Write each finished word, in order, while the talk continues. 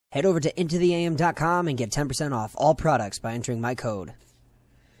Head over to intotheam.com and get 10% off all products by entering my code.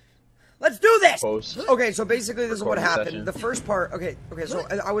 Let's do this! Okay, so basically this is what happened. The first part, okay, so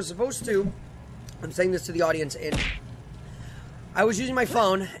I was supposed to, I'm saying this to the audience, and I was using my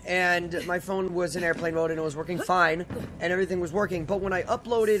phone, and my phone was in airplane mode, and it was working fine, and everything was working, but when I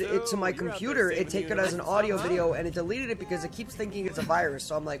uploaded it to my computer, it took it as an audio video, and it deleted it because it keeps thinking it's a virus,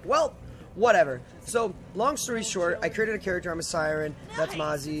 so I'm like, well, whatever. So, long story short, I created a character, I'm a siren, that's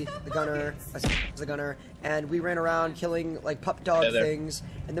Mozzie, the gunner, the gunner, and we ran around killing, like, pup dog things,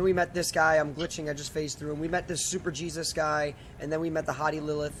 and then we met this guy, I'm glitching, I just phased through him, we met this Super Jesus guy, and then we met the hottie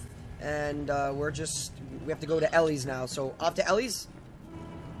Lilith, and we have to go to Ellie's now, so off to Ellie's?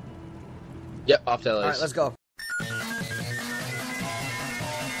 Yep, off to Ellie's. Alright, let's go.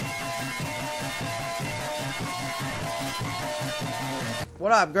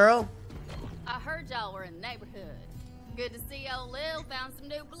 What up, girl? I heard y'all were in the neighborhood. Good to see old Lil found some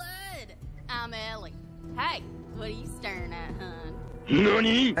new blood. I'm Ellie. Hey, what are you staring at, hun?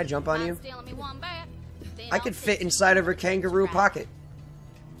 Nani? Can I jump on you? Stealing me one back. I could fit inside of her kangaroo pocket.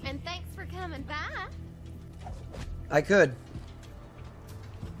 And thanks for coming by. I could.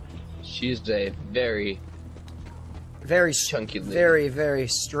 She's a very chunky lady. Very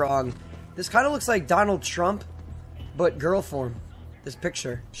strong. This kind of looks like Donald Trump, but girl form. This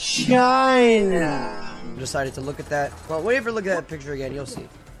picture. China. Decided to look at that. Well, wait for look at that picture again. You'll see.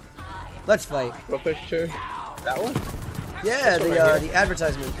 Let's fight. What picture? That one? Yeah, the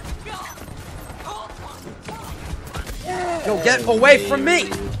advertisement. Yo, get away from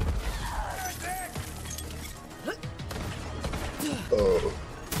me! Oh,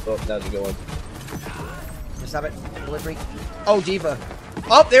 that was a good one. Stop it. Away from me. Oh, Diva.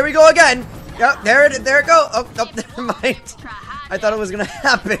 Oh, there we go again. Yep, there it goes. Oh, never mind. I thought it was gonna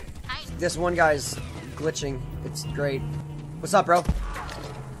happen. This one guy's glitching. It's great. What's up, bro?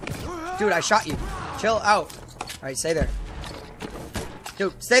 Dude, I shot you. Chill out. Alright, stay there.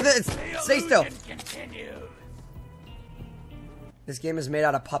 Dude, stay there. Stay still. This game is made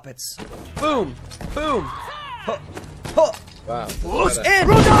out of puppets. Boom! Boom! Huh. Huh. Wow. And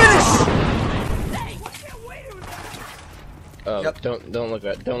finish! Oh, yep. Don't look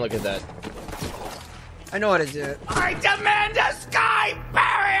at that. I know how to do it. I demand a sky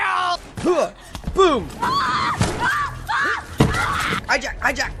burial! Huh. Boom!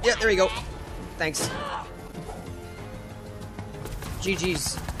 Hijack! Yeah, there you go. Thanks.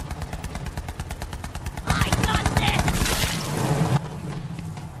 GG's. I got this!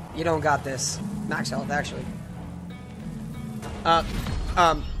 You don't got this. Max health, actually.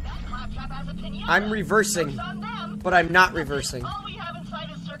 I'm reversing, but I'm not reversing. All we have inside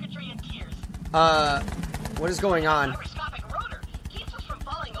is circuitry and gears. What is going on? Microscopic rotor keeps us from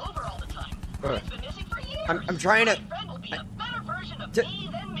falling over all the time. It's been missing for years. I'm trying to... My friend will be a better version of me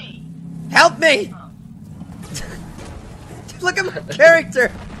than me. Help me! Look at my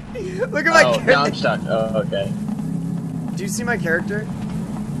character! Look at my character! Now I'm stuck. Oh, okay. Do you see my character?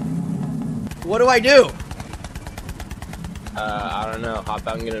 What do I do? I don't know. Hop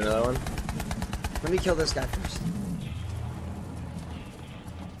out and get another one. Let me kill this guy first.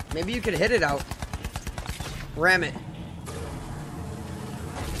 Maybe you could hit it out. Ram it.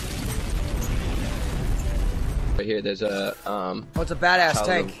 Right here, there's a Oh, it's a badass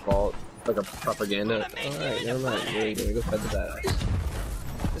tank. Vault, like a propaganda. Alright, never mind. We're gonna go fight the badass.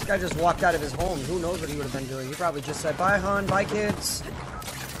 This guy just walked out of his home. Who knows what he would have been doing? He probably just said, bye, hon, bye, kids.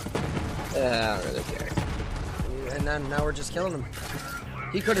 Yeah, I don't really care. And then now we're just killing him.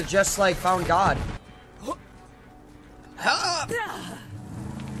 He could have just, like, found God.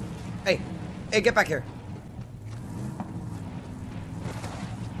 Hey, get back here.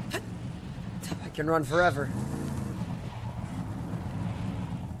 I can run forever.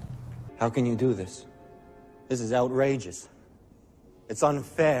 How can you do this? This is outrageous. It's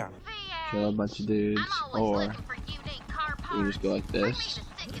unfair. Kill a bunch of dudes, or we just go like this.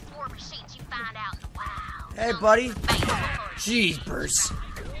 Hey, buddy. Jeepers.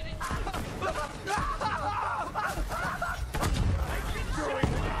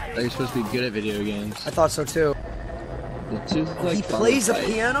 You're supposed to be good at video games. I thought so too. It's just like He plays a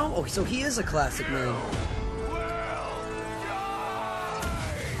piano? Oh, so he is a classic man.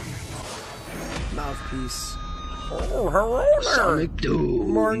 Mouthpiece. Oh, hello there. Sonic Dude.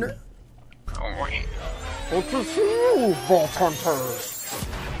 Morning. What to see you, Vault Hunters?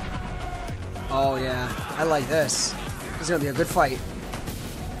 Oh yeah, I like this. This is gonna be a good fight.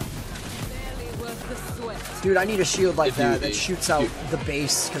 Dude, I need a shield like that shoots out the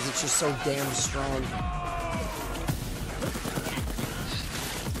base because it's just so damn strong.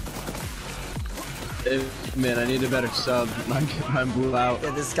 Man, I need a better sub. Mine blew out.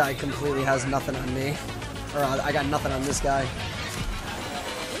 Yeah, this guy completely has nothing on me. Or I got nothing on this guy.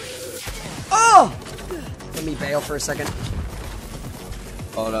 Oh! Let me bail for a second.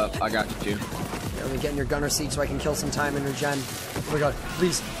 Hold up, I got you. Yeah, let me get in your gunner seat so I can kill some time in regen. Oh my god,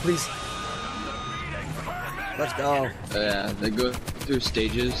 please, please. Let's go. Yeah, they go through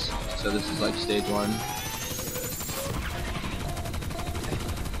stages, so this is like stage 1.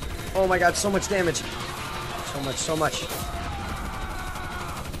 Oh my god, so much damage. So much, so much.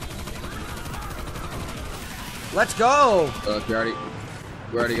 Let's go! Look, we're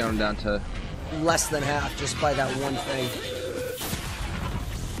already going down to... Less than half, just by that one thing.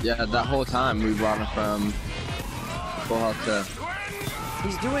 Yeah, that whole time we brought him from full health to...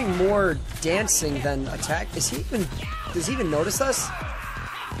 He's doing more dancing than attack. Does he even notice us?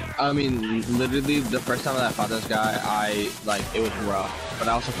 I mean, literally, the first time that I fought this guy, it was rough. But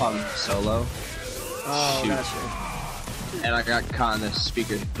I also fought him solo. Oh, Shoot. gotcha. And I got caught in this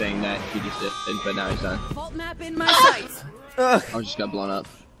speaker thing that he just did, but now he's done. Vault map in my sights. I just got blown up.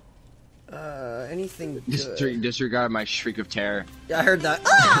 Anything good? Disregard my shriek of terror. Yeah, I heard that.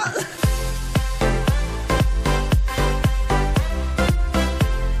 Ah!